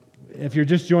If you're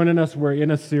just joining us, we're in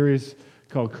a series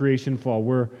called Creation Fall.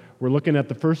 We're looking at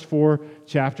the first 4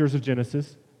 chapters of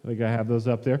Genesis. I think I have those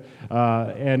up there,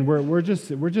 and we're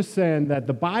just saying that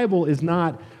the Bible is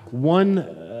not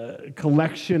one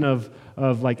collection of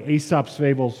like Aesop's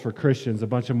fables for Christians, a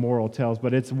bunch of moral tales,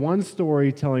 but it's one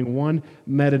story telling one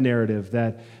meta narrative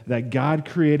that God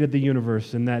created the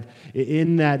universe, and that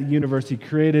in that universe He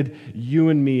created you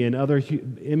and me and other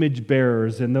image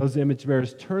bearers, and those image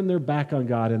bearers turned their back on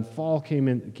God, and fall came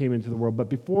into the world. But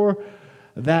before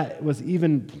that was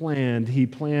even planned, He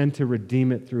planned to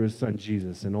redeem it through His Son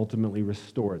Jesus and ultimately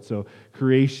restore it. So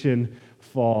creation,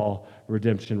 fall,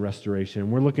 redemption, restoration.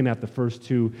 We're looking at the first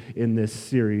 2 in this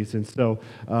series. And so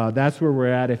that's where we're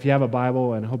at. If you have a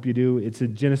Bible, and I hope you do, it's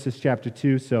in Genesis chapter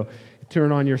 2. So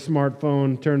turn on your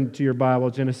smartphone, turn to your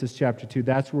Bible, Genesis chapter 2.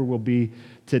 That's where we'll be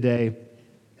today.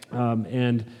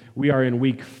 And we are in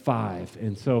week 5.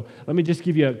 And so let me just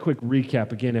give you a quick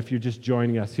recap again if you're just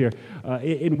joining us here.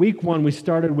 In week 1, we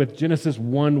started with Genesis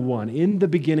 1:1. In the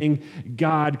beginning,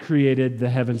 God created the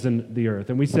heavens and the earth.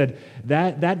 And we said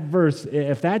that verse,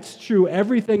 if that's true,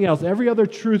 everything else, every other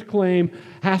truth claim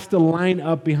has to line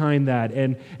up behind that.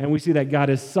 And we see that God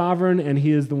is sovereign and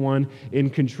He is the one in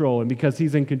control. And because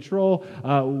He's in control,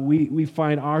 we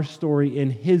find our story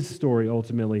in His story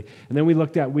ultimately. And then we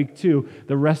looked at week 2,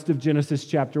 the rest of Genesis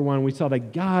chapter 1. We saw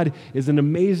that God is an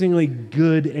amazingly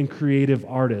good and creative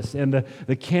artist. And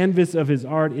the canvas of His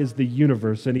art is the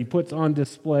universe. And He puts on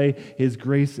display His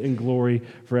grace and glory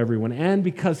for everyone. And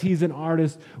because He's an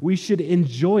artist, we should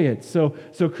enjoy it. So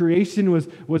creation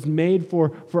was made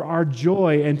for our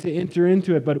joy and to enter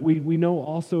into it. But we know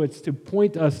also it's to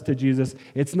point us to Jesus.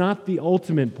 It's not the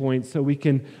ultimate point, so we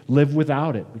can live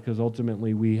without it, because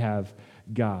ultimately we have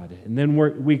God. And then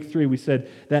week 3, we said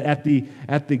that at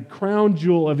the crown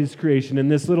jewel of His creation, in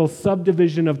this little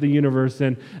subdivision of the universe,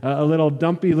 and a little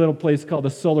dumpy little place called the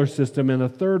solar system, and the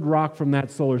third rock from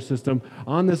that solar system,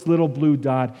 on this little blue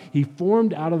dot, He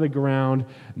formed out of the ground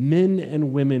men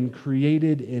and women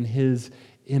created in His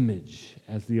image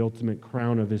as the ultimate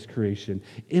crown of His creation,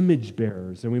 image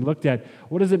bearers. And we looked at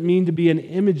what does it mean to be an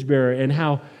image bearer, and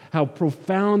how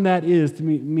profound that is to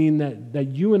mean that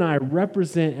you and I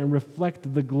represent and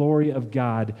reflect the glory of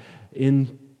God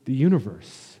in the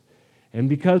universe. And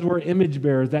because we're image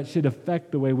bearers, that should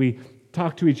affect the way we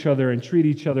talk to each other and treat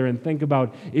each other and think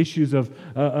about issues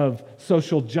of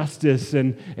social justice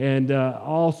and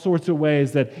all sorts of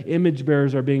ways that image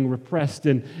bearers are being repressed,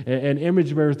 and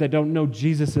image bearers that don't know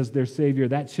Jesus as their Savior.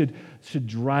 That should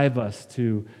drive us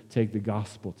to take the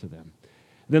gospel to them.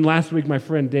 Then last week, my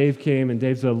friend Dave came, and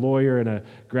Dave's a lawyer and a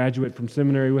graduate from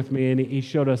seminary with me, and he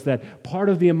showed us that part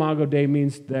of the Imago Dei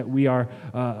means that we are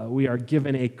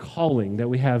given a calling, that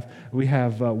we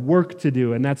have work to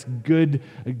do, and that's a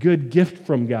good gift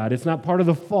from God. It's not part of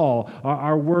the fall.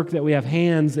 Our work that we have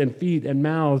hands and feet and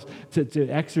mouths to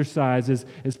exercise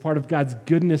is part of God's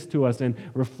goodness to us and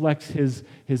reflects His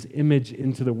image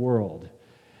into the world.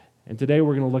 And today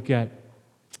we're going to look at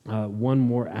one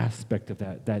more aspect of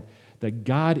that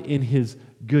God in His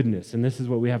goodness, and this is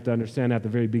what we have to understand at the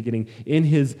very beginning, in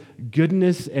His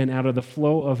goodness and out of the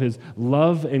flow of His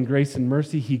love and grace and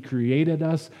mercy, He created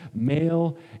us,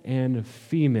 male and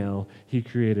female, He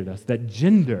created us. That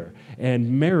gender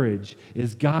and marriage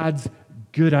is God's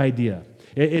good idea.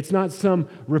 It's not some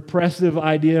repressive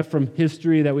idea from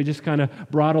history that we just kind of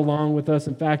brought along with us.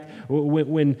 In fact,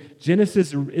 when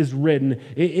Genesis is written,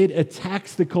 it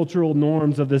attacks the cultural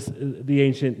norms of the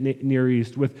ancient Near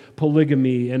East with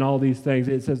polygamy and all these things.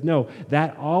 It says, no,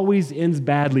 that always ends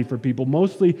badly for people,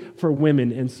 mostly for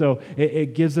women. And so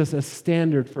it gives us a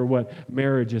standard for what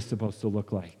marriage is supposed to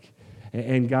look like.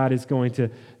 And God is going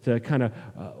to kind of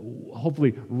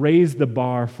hopefully raise the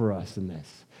bar for us in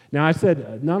this. Now, I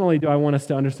said, not only do I want us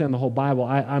to understand the whole Bible,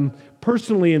 I'm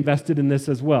personally invested in this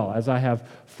as well, as I have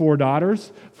 4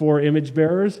 daughters, 4 image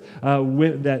bearers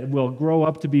that will grow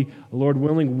up to be, Lord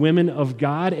willing, women of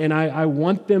God, and I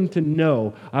want them to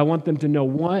know. I want them to know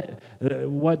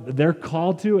what they're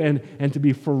called to, and to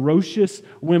be ferocious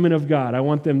women of God. I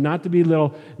want them not to be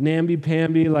little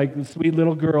namby-pamby, like sweet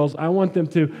little girls. I want them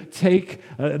to take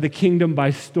the kingdom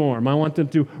by storm. I want them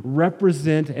to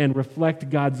represent and reflect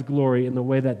God's glory in the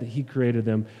way that He created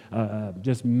them,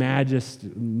 just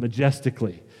majestically.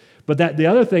 But the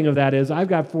other thing of that is I've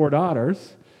got 4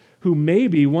 daughters who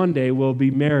maybe one day will be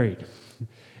married.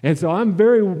 And so I'm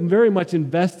very, very much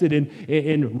invested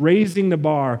in raising the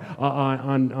bar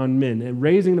on men, and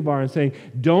raising the bar and saying,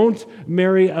 don't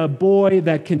marry a boy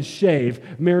that can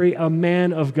shave. Marry a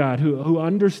man of God who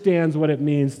understands what it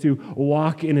means to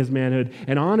walk in his manhood.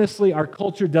 And honestly, our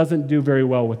culture doesn't do very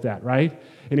well with that, right?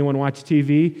 Anyone watch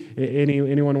TV?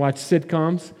 Anyone watch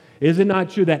sitcoms? Is it not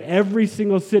true that every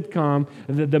single sitcom,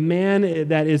 the man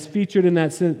that is featured in that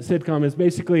sitcom is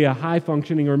basically a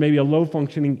high-functioning or maybe a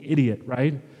low-functioning idiot,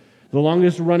 right? The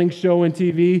longest-running show in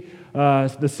TV,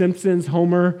 The Simpsons,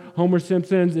 Homer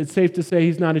Simpson, it's safe to say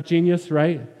he's not a genius,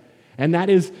 right? And that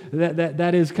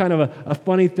is kind of a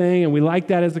funny thing, and we like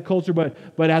that as a culture,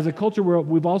 but as a culture,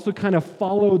 we've also kind of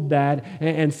followed that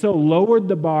and so lowered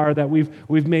the bar that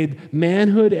we've made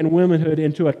manhood and womanhood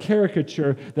into a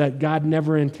caricature that God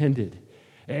never intended.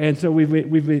 And so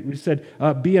we've said,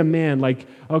 be a man. Like,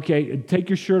 okay, take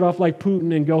your shirt off like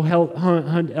Putin and go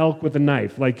hunt elk with a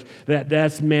knife. Like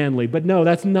that's manly. But no,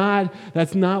 that's not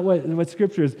what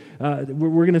Scripture is.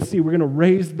 We're going to see. We're going to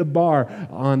raise the bar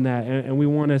on that, and we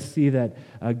want to see that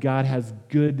God has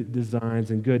good designs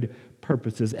and good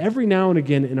purposes. Every now and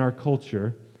again in our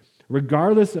culture,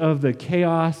 regardless of the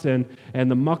chaos and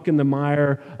the muck and the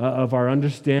mire of our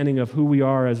understanding of who we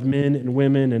are as men and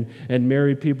women and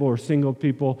married people or single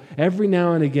people, every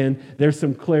now and again, there's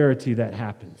some clarity that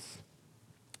happens.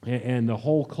 And the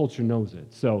whole culture knows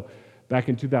it. So back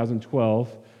in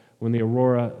 2012, when the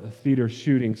Aurora Theater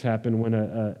shootings happened, when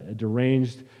a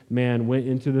deranged man went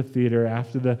into the theater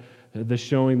after the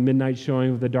midnight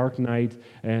showing of The Dark Knight,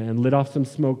 and lit off some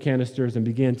smoke canisters and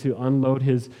began to unload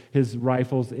his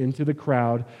rifles into the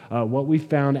crowd. What we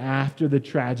found after the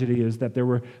tragedy is that there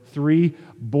were 3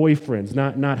 boyfriends,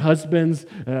 not husbands,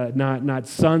 not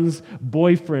sons,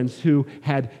 boyfriends who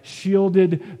had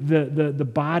shielded the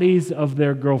bodies of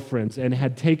their girlfriends and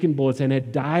had taken bullets and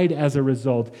had died as a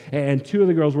result. And 2 of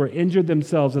the girls were injured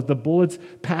themselves as the bullets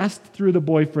passed through the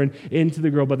boyfriend into the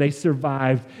girl, but they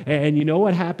survived. And you know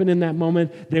what happened in that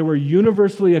moment? They were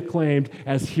universally acclaimed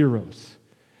as heroes.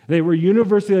 They were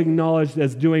universally acknowledged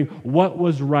as doing what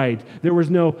was right. There was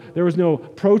no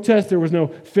protest. There was no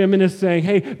feminist saying,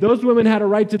 hey, those women had a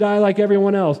right to die like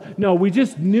everyone else. No, we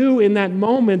just knew in that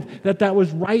moment that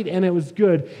was right and it was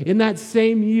good. In that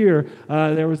same year,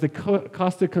 there was the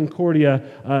Costa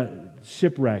Concordia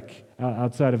shipwreck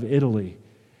outside of Italy.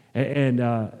 And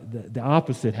the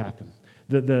opposite happened.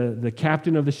 The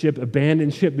captain of the ship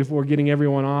abandoned ship before getting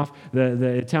everyone off.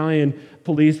 The Italian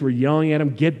police were yelling at him,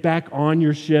 get back on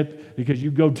your ship because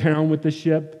you go down with the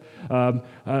ship.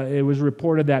 It was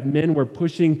reported that men were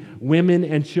pushing women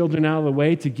and children out of the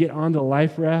way to get on the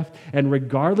life raft. And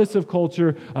regardless of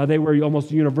culture, they were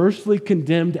almost universally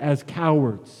condemned as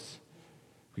cowards.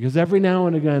 Because every now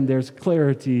and again, there's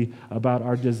clarity about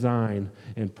our design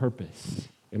and purpose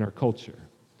in our culture.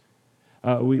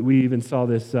 We even saw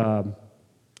this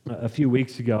a few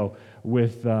weeks ago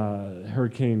with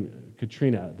Hurricane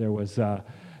Katrina. There was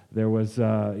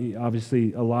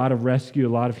obviously a lot of rescue, a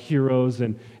lot of heroes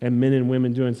and men and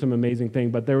women doing some amazing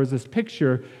things. But there was this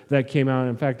picture that came out.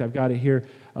 In fact, I've got it here,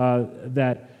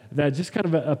 that just kind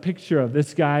of a picture of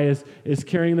this guy is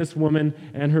carrying this woman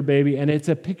and her baby, and it's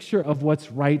a picture of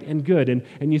what's right and good.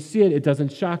 And you see it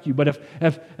doesn't shock you. But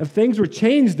if things were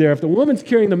changed there, if the woman's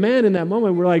carrying the man in that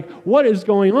moment, we're like, what is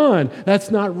going on?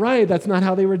 That's not right. That's not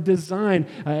how they were designed.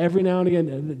 Every now and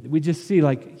again, we just see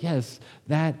like, yes,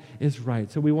 that is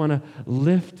right. So we want to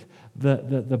lift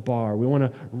the bar. We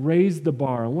want to raise the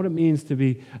bar on what it means to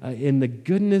be in the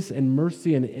goodness and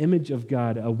mercy and image of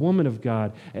God, a woman of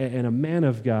God and a man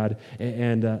of God,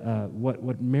 and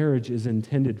what marriage is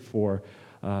intended for.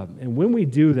 And when we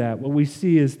do that, what we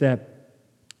see is that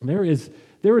there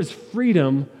is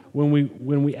freedom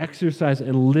when we exercise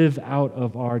and live out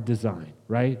of our design,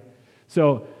 right?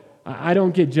 So I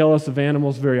don't get jealous of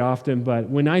animals very often, but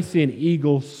when I see an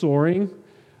eagle soaring,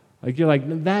 like you're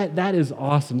like, that is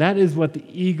awesome. That is what the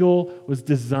eagle was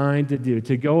designed to do,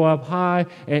 to go up high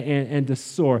and to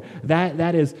soar.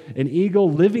 That is an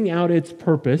eagle living out its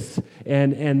purpose,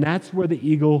 and that's where the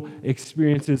eagle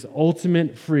experiences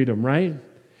ultimate freedom, right?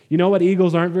 You know what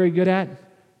eagles aren't very good at?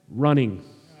 Running.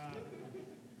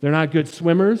 They're not good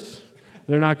swimmers.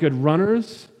 They're not good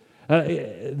runners.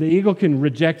 The eagle can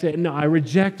reject it. No, I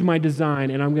reject my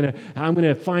design, and I'm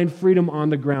gonna find freedom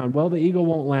on the ground. Well, the eagle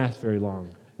won't last very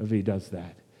long if he does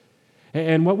that.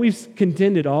 And what we've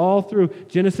contended all through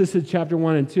Genesis chapter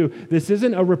 1 and 2, this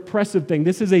isn't a repressive thing.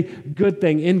 This is a good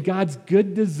thing. In God's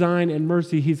good design and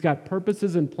mercy, He's got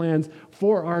purposes and plans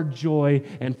for our joy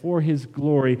and for His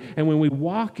glory. And when we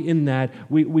walk in that,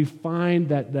 we find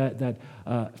that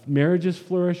marriages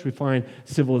flourish. We find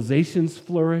civilizations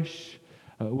flourish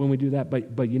when we do that.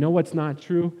 But you know what's not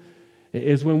true?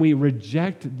 Is when we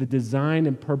reject the design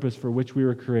and purpose for which we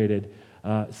were created,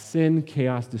 sin,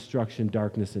 chaos, destruction,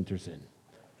 darkness enters in.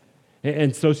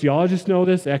 And sociologists know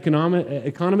this,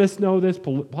 economists know this,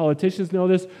 politicians know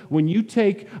this. When you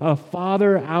take a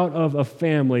father out of a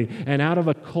family and out of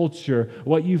a culture,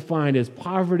 what you find is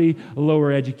poverty,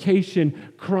 lower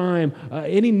education, crime,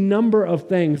 any number of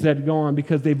things that go on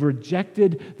because they've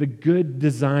rejected the good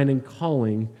design and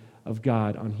calling of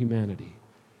God on humanity.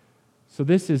 So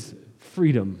this is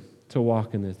freedom to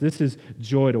walk in this. This is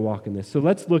joy to walk in this. So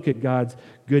let's look at God's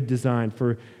good design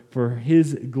for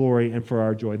His glory and for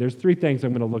our joy. There's three things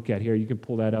I'm going to look at here. You can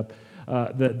pull that up.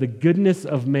 The goodness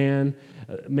of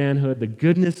manhood, the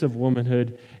goodness of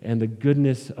womanhood, and the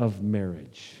goodness of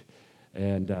marriage.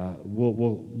 And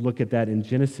we'll look at that in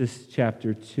Genesis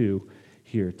chapter 2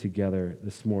 here together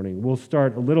this morning. We'll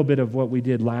start a little bit of what we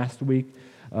did last week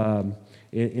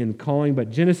in calling, but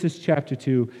Genesis chapter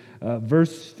 2,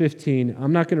 verse 15.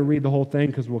 I'm not going to read the whole thing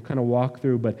because we'll kind of walk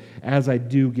through, but as I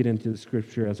do get into the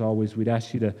scripture, as always, we'd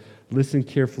ask you to listen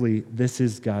carefully. This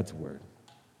is God's word.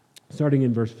 Starting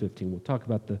in verse 15, we'll talk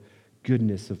about the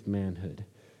goodness of manhood.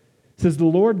 It says, "The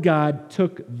Lord God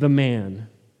took the man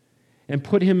and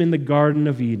put him in the Garden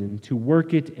of Eden to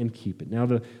work it and keep it." Now,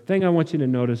 the thing I want you to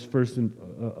notice first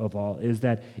of all is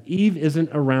that Eve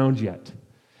isn't around yet.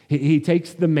 He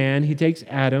takes the man, he takes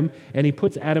Adam, and he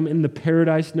puts Adam in the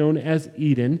paradise known as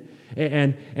Eden,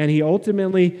 and he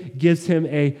ultimately gives him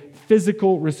a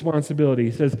physical responsibility.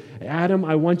 He says, Adam,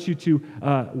 I want you to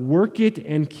work it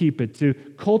and keep it, to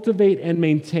cultivate and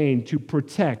maintain, to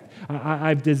protect.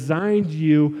 I've designed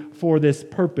you for this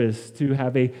purpose, to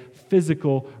have a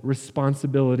physical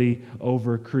responsibility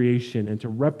over creation and to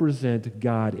represent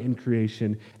God in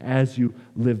creation as you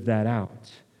live that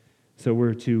out. So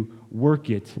we're to work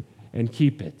it and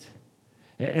keep it.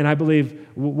 And I believe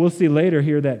we'll see later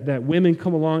here that women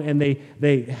come along and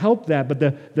they help that, but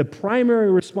the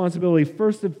primary responsibility,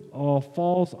 first of all,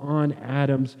 falls on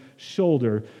Adam's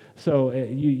shoulder. So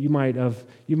you might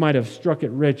have struck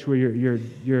it rich where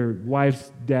your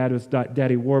wife's dad was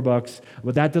Daddy Warbucks,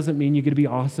 but that doesn't mean you get to be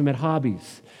awesome at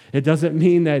hobbies. It doesn't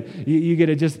mean that you get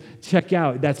to just check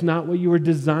out. That's not what you were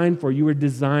designed for. You were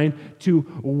designed to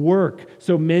work.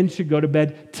 So men should go to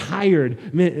bed tired.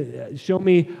 Show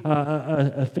me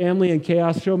a family in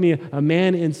chaos. Show me a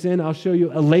man in sin. I'll show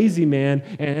you a lazy man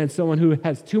and someone who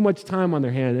has too much time on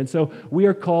their hand. And so we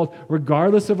are called,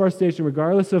 regardless of our station,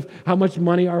 regardless of how much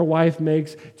money our wife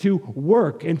makes, to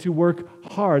work and to work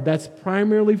hard. That's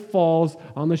primarily falls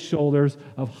on the shoulders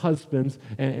of husbands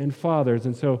and fathers.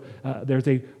 And so there's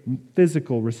a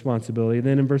physical responsibility. And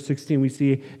then in verse 16, we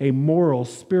see a moral,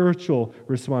 spiritual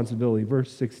responsibility.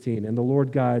 Verse 16, "And the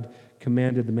Lord God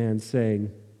commanded the man,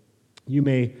 saying, You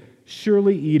may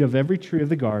surely eat of every tree of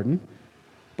the garden,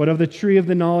 but of the tree of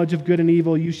the knowledge of good and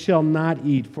evil you shall not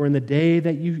eat, for in the day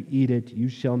that you eat it, you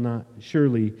shall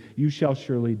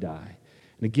surely die."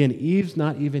 And again, Eve's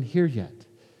not even here yet.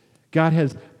 God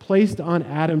has placed on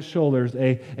Adam's shoulders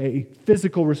a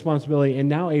physical responsibility and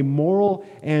now a moral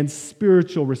and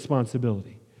spiritual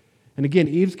responsibility. And again,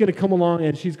 Eve's going to come along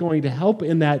and she's going to help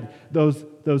in those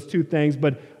two things.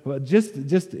 But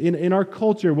just in our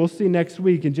culture, we'll see next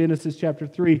week in Genesis chapter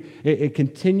 3, it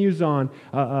continues on.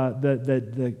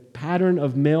 The pattern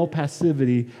of male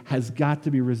passivity has got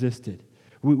to be resisted.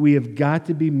 We have got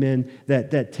to be men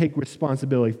that take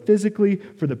responsibility physically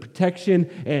for the protection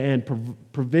and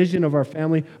provision of our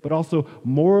family, but also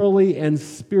morally and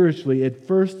spiritually. It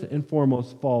first and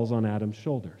foremost falls on Adam's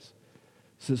shoulders.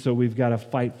 So we've got to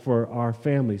fight for our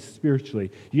families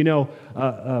spiritually. You know,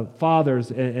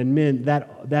 fathers and men,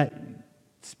 that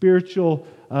spiritual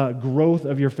growth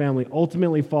of your family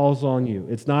ultimately falls on you.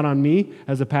 It's not on me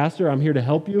as a pastor. I'm here to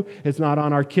help you. It's not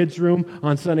on our kids' room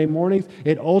on Sunday mornings.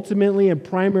 It ultimately and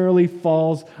primarily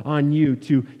falls on you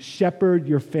to shepherd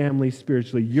your family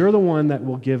spiritually. You're the one that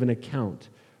will give an account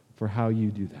for how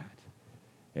you do that.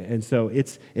 And so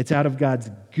it's out of God's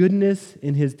goodness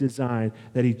in His design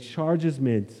that He charges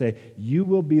men to say, you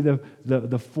will be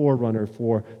the forerunner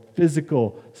for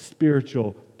physical,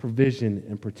 spiritual provision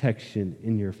and protection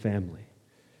in your family.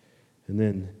 And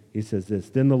then He says this,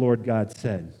 "Then the Lord God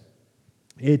said,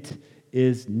 it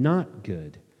is not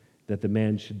good that the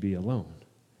man should be alone."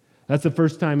 That's the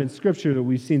first time in Scripture that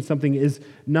we've seen something is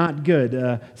not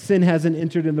good. Sin hasn't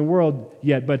entered in the world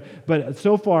yet, but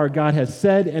so far God has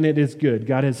said and it is good.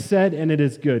 God has said and it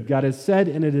is good. God has said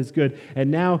and it is good. And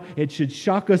now it should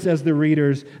shock us as the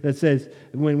readers that says,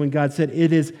 when God said,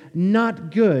 it is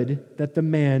not good that the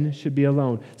man should be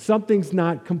alone. Something's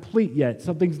not complete yet.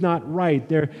 Something's not right.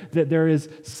 There is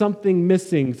something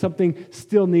missing. Something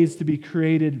still needs to be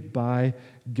created by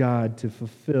God to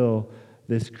fulfill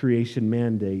this creation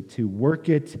mandate to work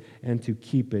it and to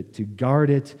keep it, to guard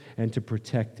it and to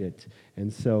protect it.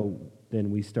 And so then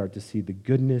we start to see the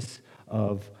goodness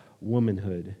of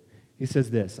womanhood. He says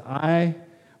this, I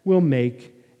will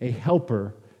make a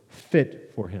helper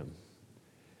fit for him.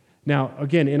 Now,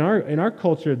 again, in our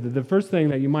culture, the first thing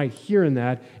that you might hear in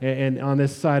that, and on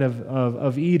this side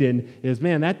of Eden, is,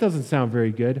 man, that doesn't sound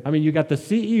very good. I mean, you got the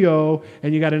CEO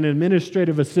and you got an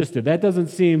administrative assistant. That doesn't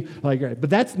seem like right. But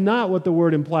that's not what the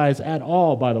word implies at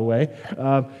all, by the way.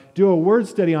 Do a word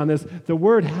study on this. The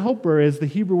word helper is the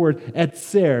Hebrew word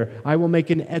etzer. I will make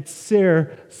an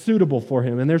etzer suitable for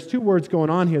him. And there's two words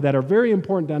going on here that are very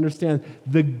important to understand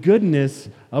the goodness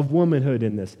of womanhood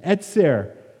in this.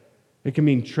 Etzer. It can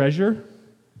mean treasure.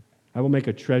 I will make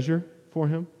a treasure for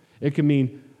him. It can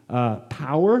mean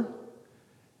power.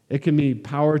 It can mean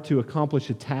power to accomplish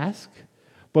a task.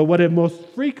 But what it most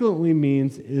frequently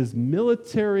means is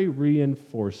military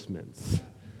reinforcements.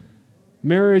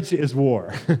 Marriage is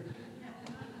war.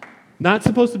 Not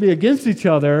supposed to be against each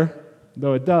other,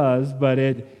 though it does, but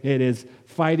it is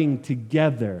fighting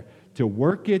together to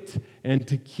work it and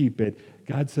to keep it.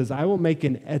 God says, I will make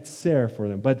an etzer for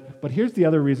them. But here's the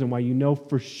other reason why you know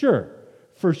for sure,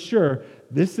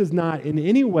 this does not in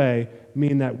any way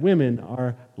mean that women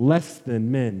are less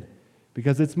than men,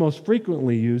 because it's most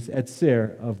frequently used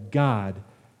etzer of God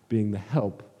being the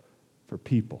help for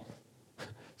people.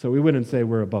 So we wouldn't say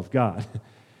we're above God.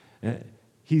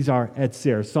 He's our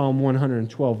etzer. Psalm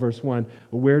 112, verse 1,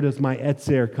 where does my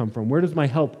etzer come from? Where does my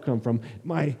help come from?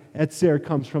 My etzer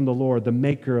comes from the Lord, the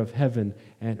maker of heaven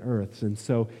and earth. And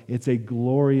so it's a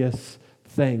glorious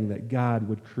thing that God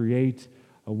would create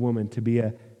a woman to be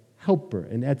a helper,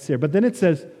 an etzer. But then it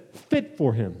says, fit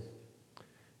for him.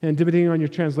 And depending on your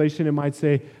translation, it might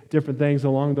say different things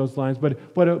along those lines. But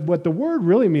what the word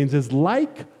really means is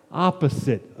like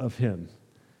opposite of him.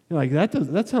 Like,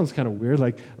 that sounds kind of weird,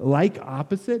 like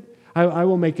opposite. I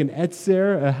will make an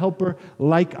etzer, a helper,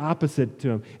 like opposite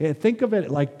to him. Think of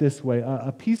it like this way,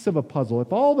 a piece of a puzzle.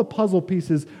 If all the puzzle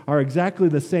pieces are exactly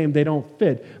the same, they don't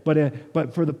fit.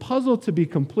 But for the puzzle to be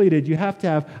completed, you have to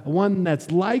have one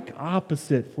that's like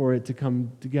opposite for it to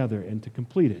come together and to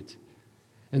complete it.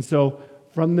 And so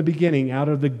from the beginning, out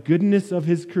of the goodness of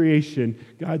his creation,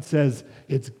 God says,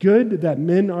 it's good that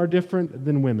men are different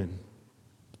than women,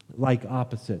 like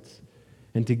opposites.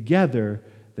 And together,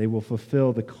 they will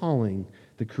fulfill the calling,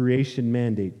 the creation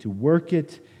mandate, to work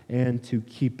it and to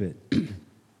keep it.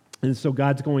 And so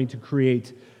God's going to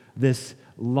create this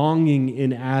longing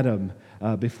in Adam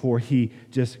before he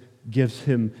just gives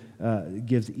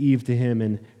Eve to him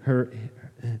and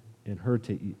her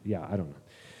to Eve. Yeah, I don't know.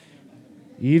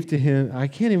 Eve to him. I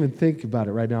can't even think about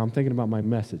it right now. I'm thinking about my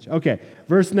message. Okay,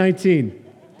 verse 19.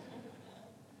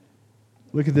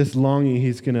 Look at this longing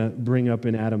he's going to bring up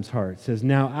in Adam's heart. It says,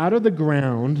 now out of the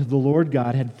ground the Lord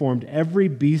God had formed every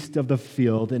beast of the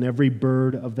field and every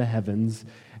bird of the heavens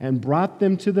and brought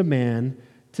them to the man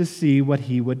to see what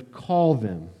he would call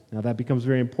them. Now that becomes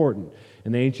very important.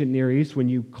 In the ancient Near East, when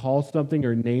you call something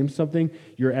or name something,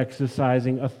 you're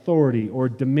exercising authority or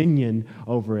dominion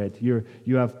over it. You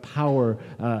have power.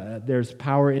 There's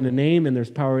power in the name and there's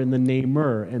power in the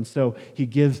namer. And so he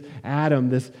gives Adam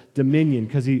this dominion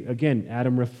because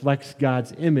Adam reflects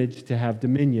God's image to have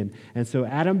dominion. And so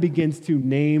Adam begins to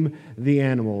name the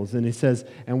animals. And he says,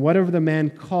 and whatever the man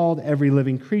called every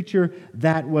living creature,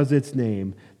 that was its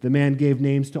name. The man gave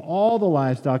names to all the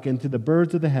livestock and to the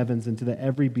birds of the heavens and to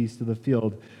every beast of the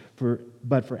field.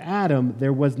 But for Adam,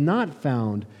 there was not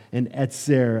found an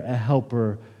etzer, a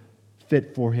helper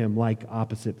fit for him, like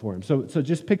opposite for him. So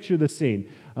just picture the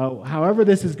scene. However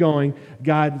this is going,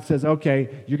 God says,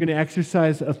 okay, you're going to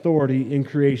exercise authority in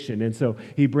creation. And so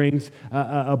he brings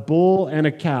a bull and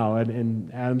a cow.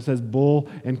 And Adam says bull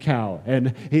and cow.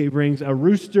 And he brings a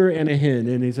rooster and a hen.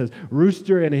 And he says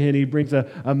rooster and a hen. He brings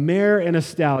a mare and a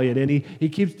stallion. And he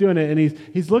keeps doing it. And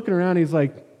he's looking around. He's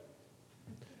like,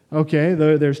 okay,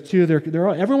 there's two.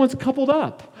 Everyone's coupled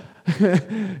up.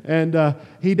 And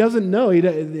he doesn't know.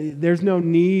 There's no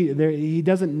need. He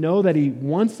doesn't know that he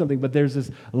wants something, but there's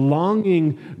this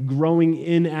longing growing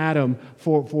in Adam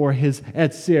for his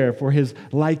etzer, for his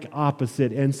like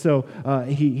opposite. And so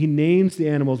he names the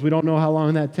animals. We don't know how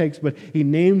long that takes, but he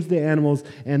names the animals,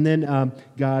 and then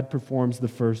God performs the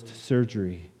first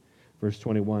surgery. Verse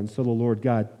 21, so the Lord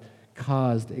God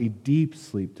caused a deep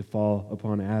sleep to fall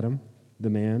upon Adam, the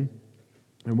man,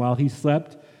 and while he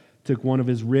slept, took one of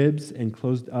his ribs and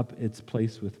closed up its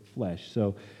place with flesh.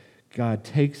 So God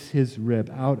takes his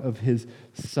rib out of his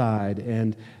side,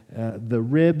 and the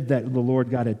rib that the Lord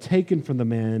God had taken from the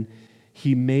man,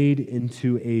 he made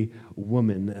into a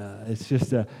woman.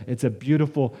 It's a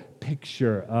beautiful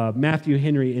picture. Matthew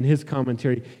Henry, in his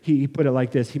commentary, he put it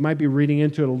like this. He might be reading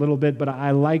into it a little bit, but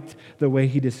I liked the way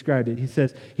he described it. He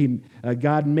says,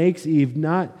 God makes Eve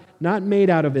not made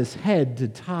out of his head to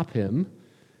top him,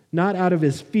 not out of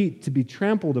his feet to be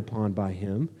trampled upon by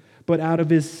him, but out of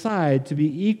his side to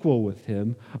be equal with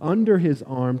him, under his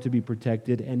arm to be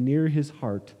protected, and near his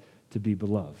heart to be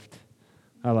beloved.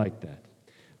 I like that.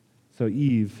 So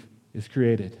Eve is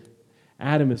created.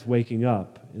 Adam is waking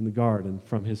up in the garden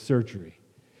from his surgery.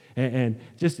 And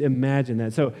just imagine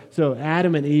that. So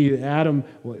Adam and Eve, Adam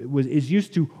is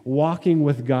used to walking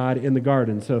with God in the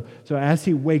garden. So as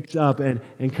he wakes up and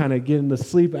kind of getting the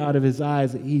sleep out of his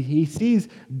eyes, he sees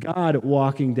God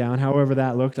walking down, however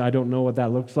that looks. I don't know what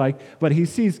that looks like. But he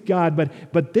sees God,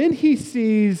 but then he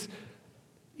sees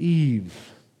Eve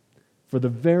for the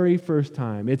very first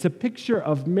time. It's a picture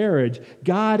of marriage.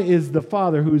 God is the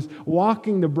Father who's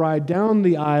walking the bride down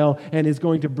the aisle and is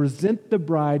going to present the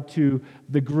bride to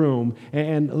the groom.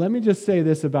 And let me just say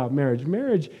this about marriage.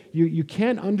 Marriage, you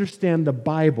can't understand the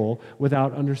Bible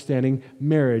without understanding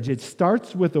marriage. It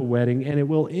starts with a wedding and it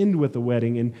will end with a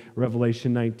wedding in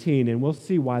Revelation 19. And we'll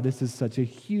see why this is such a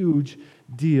huge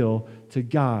deal to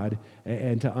God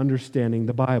and to understanding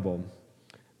the Bible.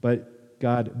 But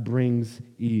God brings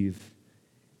Eve.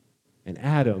 And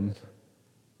Adam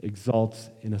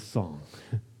exalts in a song.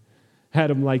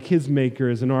 Adam, like his maker,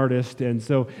 is an artist, and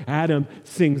so Adam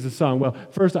sings a song. Well,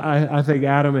 first, I think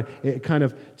Adam, it kind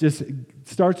of just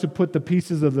starts to put the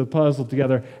pieces of the puzzle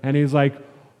together, and he's like,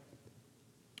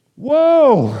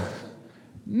 whoa,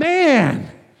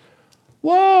 man,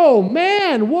 whoa,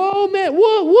 man, whoa, man,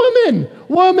 whoa,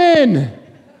 woman,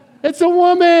 it's a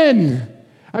woman.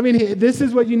 I mean, this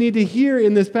is what you need to hear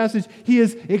in this passage. He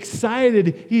is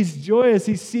excited. He's joyous.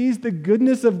 He sees the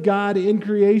goodness of God in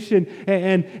creation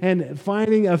and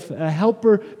finding a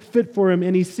helper fit for him.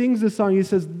 And he sings this song. He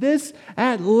says, this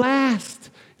at last.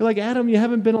 You're like, Adam, you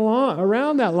haven't been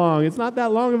around that long. It's not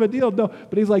that long of a deal. No,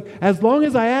 but he's like, as long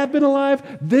as I have been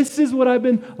alive, this is what I've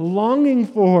been longing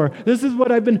for. This is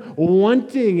what I've been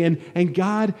wanting. And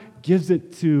God gives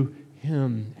it to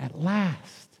him at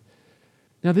last.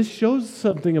 Now, this shows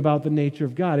something about the nature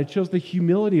of God. It shows the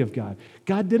humility of God.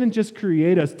 God didn't just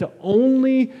create us to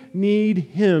only need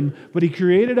him, but he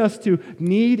created us to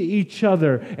need each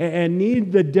other and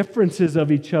need the differences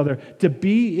of each other, to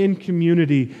be in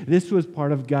community. This was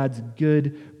part of God's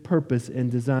good purpose and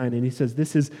design. And he says,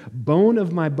 this is bone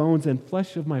of my bones and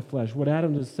flesh of my flesh. What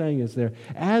Adam is saying is there,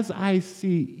 as I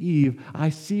see Eve,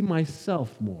 I see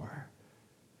myself more.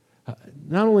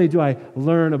 Not only do I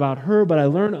learn about her, but I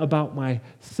learn about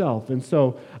myself. And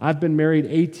so I've been married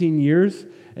 18 years,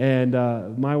 and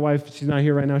my wife, she's not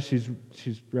here right now. She's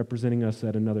representing us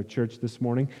at another church this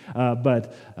morning.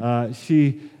 But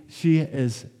she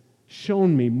has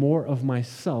shown me more of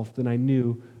myself than I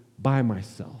knew by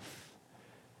myself.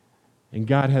 And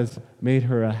God has made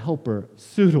her a helper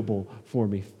suitable for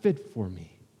me, fit for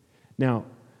me. Now,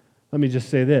 let me just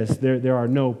say this. There are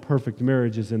no perfect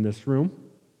marriages in this room.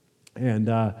 And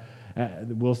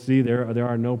we'll see there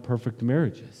are no perfect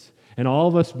marriages. And all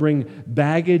of us bring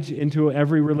baggage into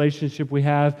every relationship we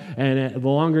have. And the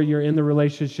longer you're in the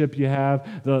relationship you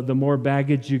have, the more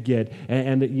baggage you get.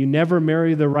 And you never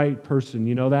marry the right person.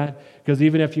 You know that? Because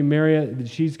even if you marry her,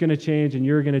 she's going to change and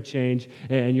you're going to change.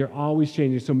 And you're always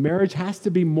changing. So marriage has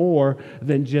to be more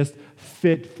than just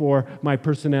fit for my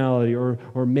personality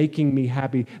or making me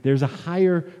happy. There's a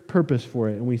higher purpose for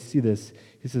it. And we see this.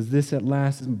 He says, this at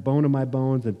last is bone of my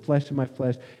bones and flesh of my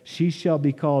flesh. She shall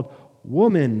be called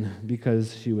woman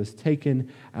because she was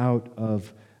taken out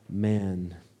of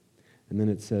man. And then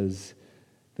it says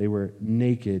they were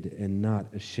naked and not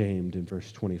ashamed in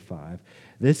verse 25.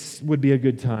 This would be a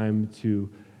good time to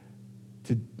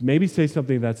maybe say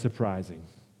something that's surprising.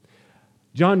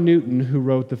 John Newton, who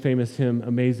wrote the famous hymn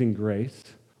Amazing Grace,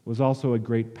 was also a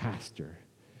great pastor.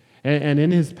 And in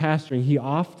his pastoring, he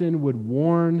often would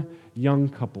warn young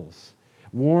couples,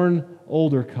 warn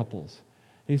older couples.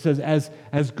 And he says,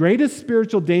 as great a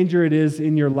spiritual danger it is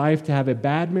in your life to have a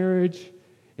bad marriage,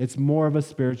 it's more of a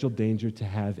spiritual danger to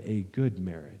have a good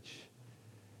marriage.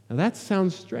 Now that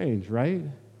sounds strange, right?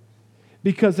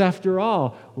 Because after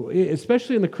all,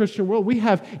 especially in the Christian world, we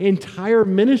have entire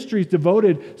ministries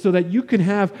devoted so that you can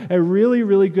have a really,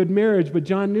 really good marriage. But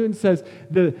John Newton says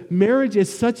the marriage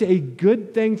is such a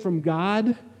good thing from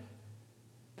God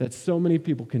that so many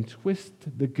people can twist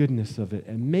the goodness of it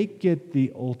and make it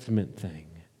the ultimate thing.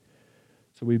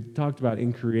 So we've talked about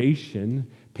in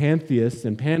creation, pantheists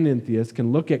and panentheists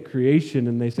can look at creation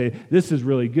and they say, this is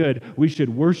really good, we should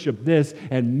worship this,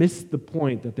 and miss the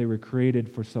point that they were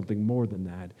created for something more than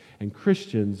that. And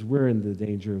Christians, we're in the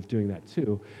danger of doing that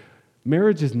too.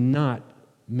 Marriage is not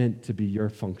meant to be your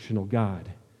functional God,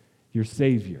 your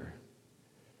Savior.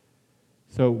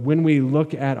 So when we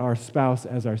look at our spouse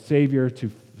as our Savior to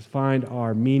find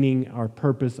our meaning, our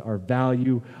purpose, our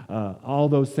value, all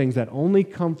those things that only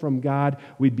come from God,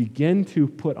 we begin to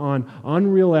put on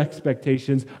unreal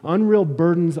expectations, unreal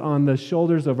burdens on the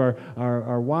shoulders of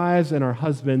our wives and our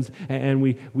husbands, and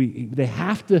they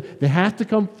have to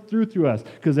come through us,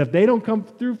 because if they don't come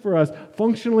through for us,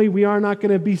 functionally we are not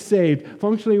going to be saved.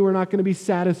 Functionally, we're not going to be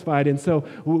satisfied, and so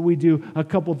we do a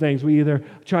couple things. We either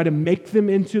try to make them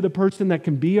into the person that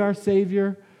can be our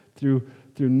Savior through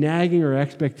nagging or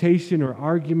expectation or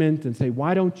argument and say,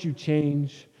 why don't you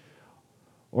change?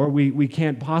 Or we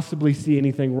can't possibly see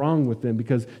anything wrong with them,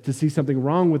 because to see something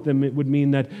wrong with them, it would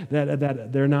mean that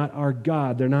they're not our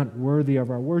God. They're not worthy of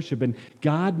our worship. And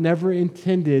God never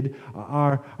intended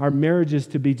our marriages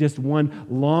to be just one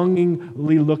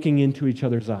longingly looking into each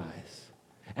other's eyes.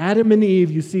 Adam and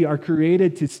Eve, you see, are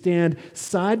created to stand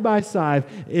side by side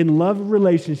in love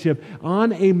relationship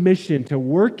on a mission to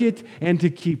work it and to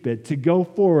keep it, to go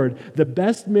forward. The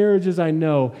best marriages I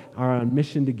know are on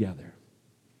mission together.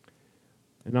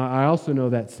 And I also know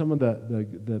that some of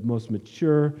the most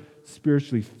mature,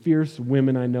 spiritually fierce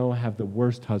women I know have the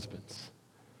worst husbands,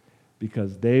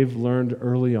 because they've learned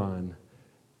early on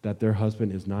that their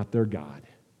husband is not their God,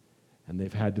 and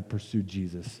they've had to pursue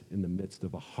Jesus in the midst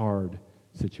of a hard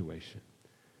situation.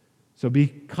 So be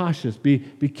cautious, be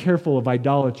careful of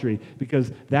idolatry, because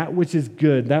that which is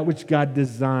good, that which God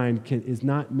designed is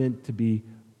not meant to be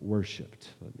worshiped.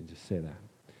 Let me just say that.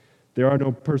 There are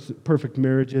no perfect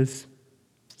marriages.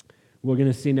 We're going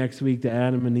to see next week that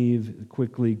Adam and Eve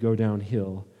quickly go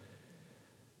downhill.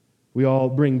 We all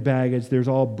bring baggage. There's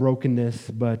all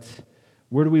brokenness, but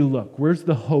where do we look? Where's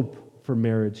the hope for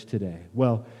marriage today?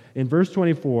 Well, in verse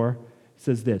 24,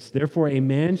 says this, therefore a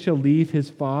man shall leave his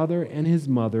father and his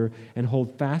mother and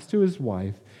hold fast to his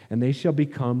wife, and they shall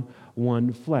become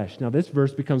one flesh. Now this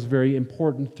verse becomes very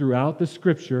important throughout the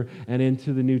Scripture and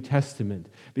into the New Testament,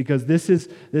 because this is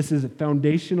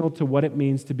foundational to what it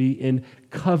means to be in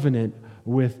covenant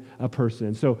with a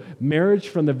person. So marriage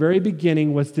from the very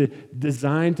beginning was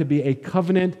designed to be a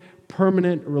covenant,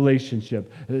 permanent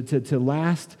relationship, to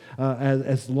last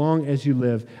as long as you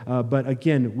live. But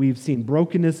again, we've seen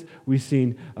brokenness, we've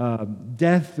seen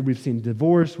death, we've seen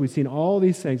divorce, we've seen all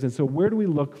these things. And so where do we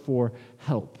look for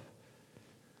help?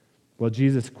 Well,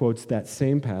 Jesus quotes that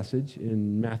same passage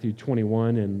in Matthew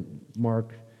 21 and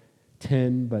Mark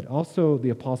 10, but also the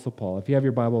Apostle Paul. If you have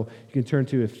your Bible, you can turn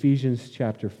to Ephesians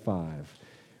chapter 5.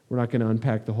 We're not going to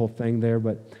unpack the whole thing there,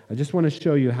 but I just want to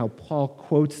show you how Paul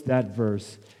quotes that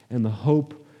verse and the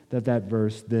hope that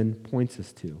verse then points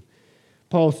us to.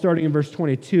 Paul, starting in verse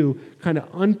 22, kind of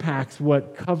unpacks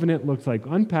what covenant looks like,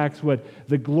 unpacks what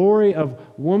the glory of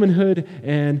womanhood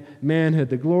and manhood,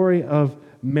 the glory of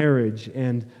marriage.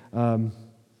 And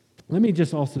let me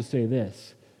just also say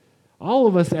this. All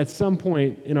of us at some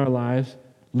point in our lives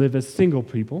live as single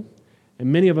people,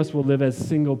 and many of us will live as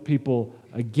single people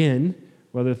again,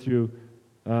 whether through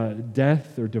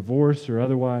death or divorce or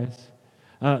otherwise.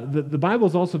 The Bible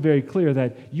is also very clear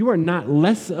that you are not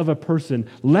less of a person,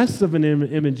 less of an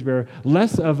image bearer,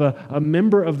 less of a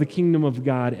member of the kingdom of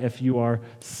God if you are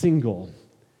single.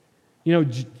 You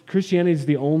know, Christianity is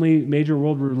the only major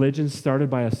world religion started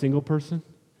by a single person,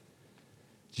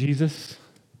 Jesus.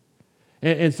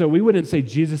 And so we wouldn't say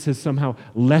Jesus is somehow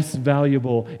less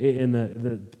valuable in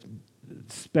the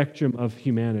spectrum of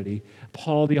humanity.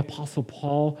 Paul, the Apostle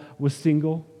Paul, was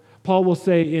single. Paul will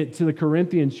say to the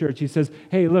Corinthian church, he says,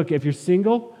 hey, look, if you're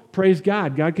single, praise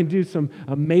God. God can do some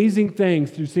amazing things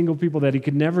through single people that he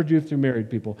could never do through married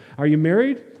people. Are you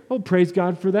married? Oh, praise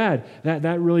God for that.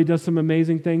 That really does some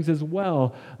amazing things as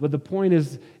well. But the point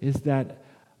is that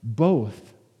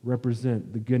both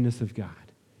represent the goodness of God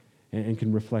and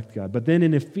can reflect God. But then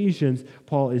in Ephesians,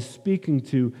 Paul is speaking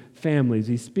to families.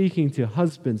 He's speaking to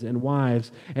husbands and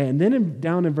wives. And then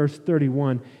down in verse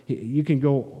 31, you can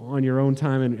go on your own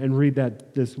time and read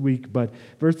that this week. But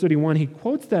verse 31, he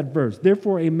quotes that verse.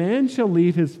 Therefore, a man shall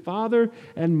leave his father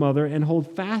and mother and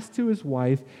hold fast to his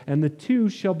wife, and the two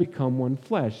shall become one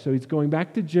flesh. So he's going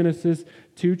back to Genesis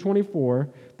 2:24.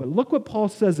 But look what Paul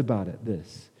says about it,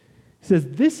 this. He says,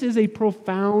 this is a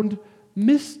profound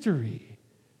mystery.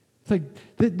 It's like,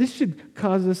 this should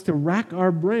cause us to rack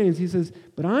our brains. He says,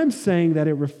 but I'm saying that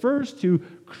it refers to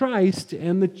Christ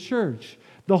and the church.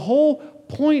 The whole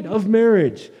point of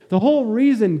marriage. The whole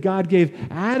reason God gave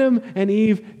Adam and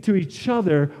Eve to each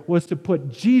other was to put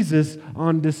Jesus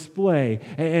on display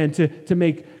and to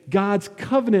make God's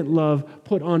covenant love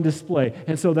put on display.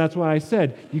 And so that's why I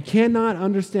said you cannot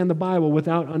understand the Bible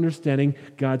without understanding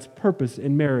God's purpose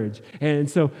in marriage. And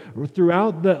so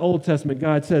throughout the Old Testament,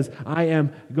 God says, I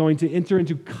am going to enter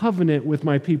into covenant with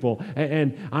my people,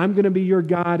 and I'm going to be your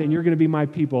God, and you're going to be my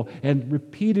people. And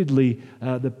repeatedly,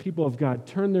 the people of God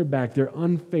turn their back, they're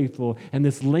unfaithful, and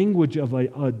this language of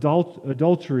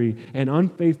adultery and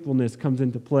unfaithfulness comes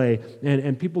into play.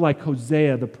 And people like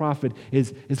Hosea, the prophet,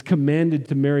 is commanded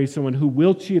to marry someone who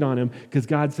will cheat on him, because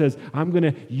God says, I'm going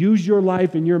to use your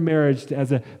life and your marriage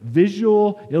as a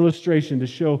visual illustration to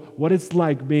show what it's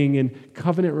like being in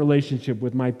covenant relationship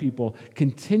with my people.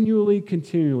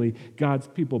 Continually, God's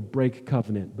people break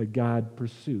covenant, but God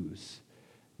pursues.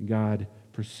 God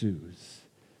pursues.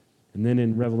 And then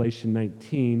in Revelation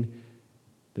 19,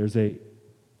 there's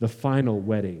the final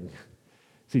wedding.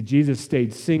 See, Jesus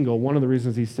stayed single. One of the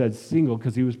reasons he said single,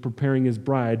 because he was preparing his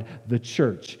bride, the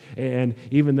church. And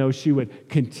even though she would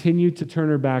continue to turn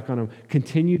her back on him,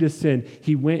 continue to sin,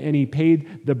 he went and he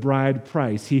paid the bride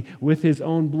price. He, with his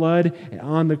own blood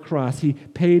on the cross, he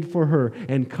paid for her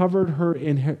and covered her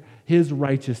in his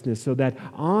righteousness, so that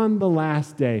on the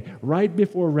last day, right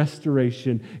before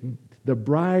restoration, the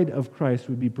bride of Christ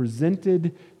would be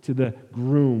presented to the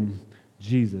groom,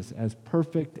 Jesus, as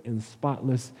perfect and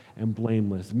spotless and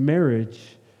blameless.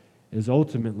 Marriage is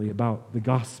ultimately about the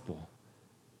gospel.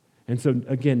 And so,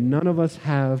 again, none of us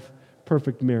have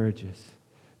perfect marriages.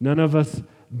 None of us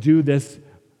do this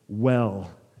well.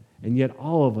 And yet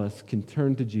all of us can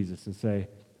turn to Jesus and say,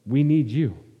 we need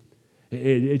you.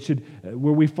 It should,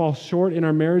 where we fall short in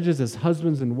our marriages as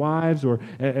husbands and wives or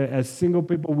as single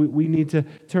people, we need to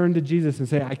turn to Jesus and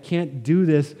say, I can't do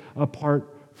this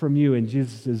apart from you. And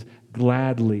Jesus is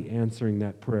gladly answering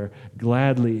that prayer,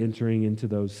 gladly entering into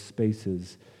those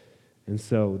spaces. And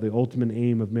so the ultimate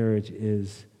aim of marriage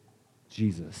is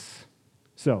Jesus.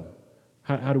 So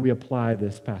how do we apply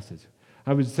this passage?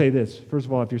 I would say this. First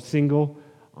of all, if you're single,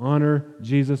 honor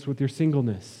Jesus with your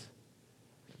singleness.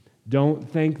 Don't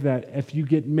think that if you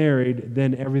get married,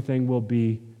 then everything will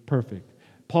be perfect.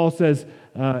 Paul says,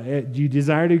 do you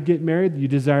desire to get married? You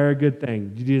desire a good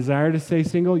thing. Do you desire to stay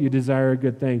single? You desire a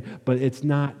good thing. But it's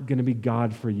not going to be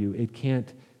God for you. It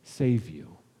can't save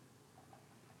you.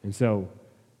 And so,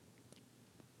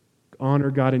 honor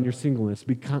God in your singleness.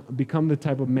 Become the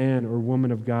type of man or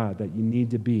woman of God that you need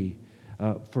to be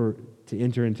to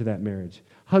enter into that marriage.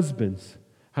 Husbands,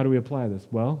 how do we apply this?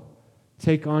 Well,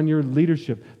 take on your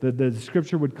leadership. The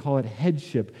scripture would call it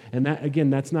headship. And that, again,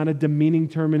 that's not a demeaning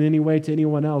term in any way to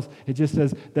anyone else. It just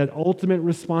says that ultimate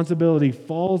responsibility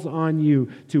falls on you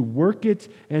to work it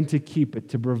and to keep it,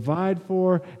 to provide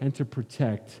for and to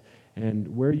protect.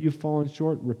 And where you've fallen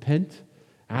short, repent,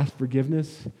 ask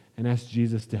forgiveness, and ask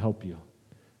Jesus to help you.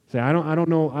 Say, I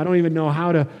don't even know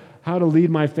how to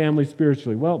lead my family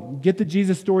spiritually. Well, get the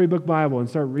Jesus Storybook Bible and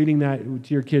start reading that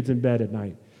to your kids in bed at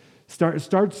night.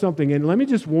 Start something. And let me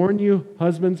just warn you,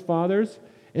 husbands, fathers,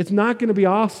 it's not going to be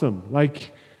awesome.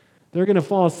 Like, they're going to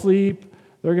fall asleep,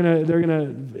 they're going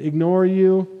to ignore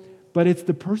you, but it's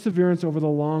the perseverance over the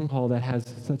long haul that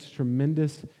has such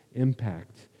tremendous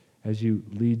impact as you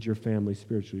lead your family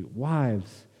spiritually.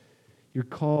 Wives, you're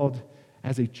called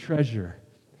as a treasure,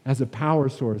 as a power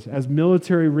source, as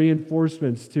military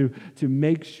reinforcements to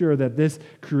make sure that this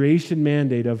creation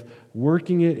mandate of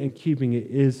working it and keeping it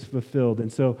is fulfilled.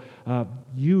 And so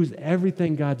use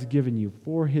everything God's given you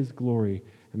for His glory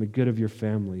and the good of your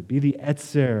family. Be the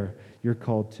etzer you're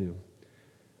called to.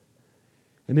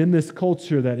 And in this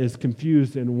culture that is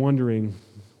confused and wondering,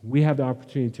 we have the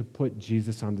opportunity to put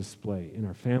Jesus on display in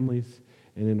our families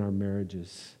and in our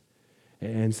marriages.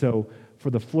 And so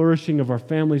for the flourishing of our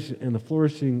families and the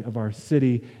flourishing of our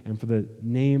city and for the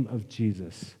name of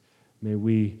Jesus, may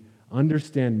we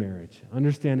understand marriage,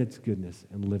 understand its goodness,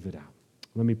 and live it out.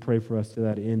 Let me pray for us to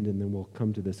that end, and then we'll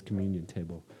come to this communion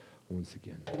table once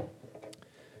again.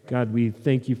 God, we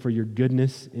thank you for your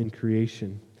goodness in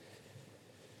creation.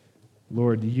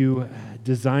 Lord, you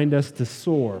designed us to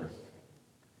soar,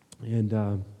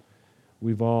 and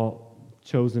we've all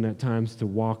chosen at times to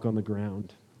walk on the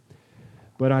ground.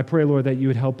 But I pray, Lord, that you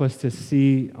would help us to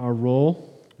see our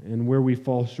role and where we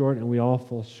fall short, and we all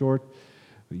fall short.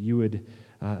 You would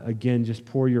again, just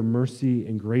pour your mercy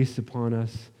and grace upon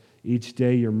us. Each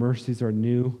day, your mercies are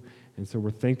new, and so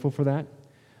we're thankful for that.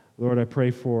 Lord, I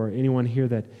pray for anyone here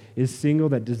that is single,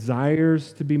 that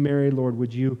desires to be married. Lord,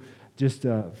 would you just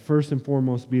first and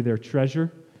foremost be their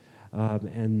treasure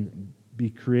and be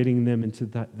creating them into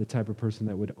the type of person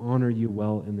that would honor you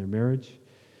well in their marriage.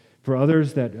 For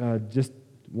others that just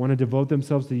want to devote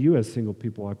themselves to you as single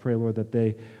people, I pray, Lord, that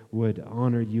they would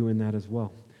honor you in that as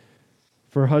well.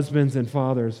 For husbands and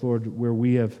fathers, Lord, where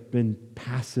we have been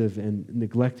passive and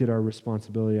neglected our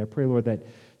responsibility, I pray, Lord, that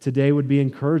today would be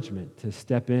encouragement to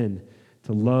step in,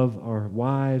 to love our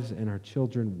wives and our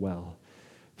children well.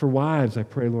 For wives, I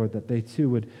pray, Lord, that they too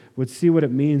would see what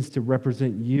it means to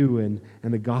represent you and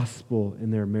the gospel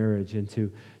in their marriage, and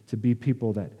to be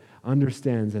people that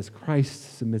understands as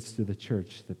Christ submits to the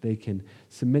church, that they can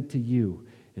submit to you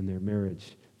in their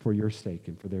marriage for your sake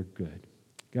and for their good.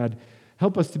 God,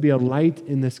 help us to be a light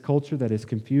in this culture that is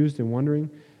confused and wondering.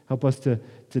 Help us to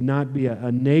not be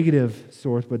a negative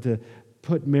source, but to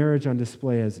put marriage on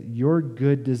display as your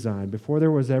good design. Before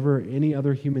there was ever any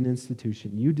other human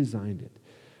institution, you designed it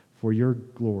for your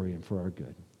glory and for our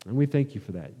good. And we thank you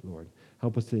for that, Lord.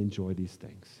 Help us to enjoy these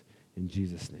things. In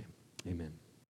Jesus' name, amen.